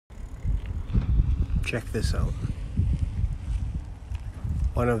Check this out.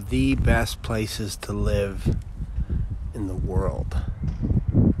 One of the best places to live in the world,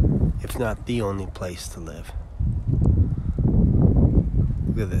 if not the only place to live.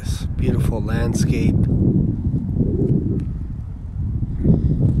 Look at this beautiful landscape.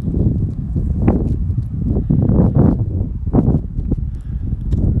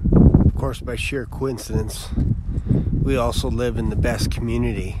 Of course, by sheer coincidence, we also live in the best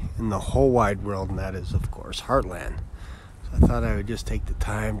community in the whole wide world, and that is, of course, Heartland. So I thought I would just take the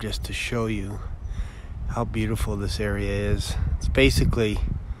time just to show you how beautiful this area is. It's basically,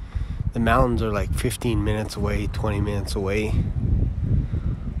 the mountains are like 15 minutes away, 20 minutes away.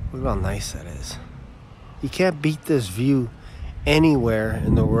 Look how nice that is. You can't beat this view anywhere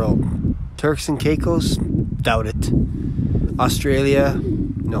in the world. Turks and Caicos, doubt it. Australia,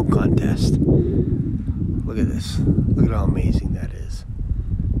 no contest. Look at this. Look at how amazing that is.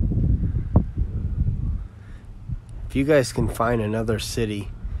 If you guys can find another city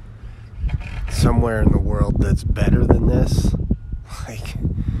somewhere in the world that's better than this, like,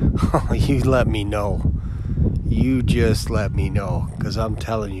 you let me know. You just let me know, because I'm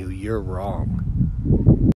telling you, you're wrong.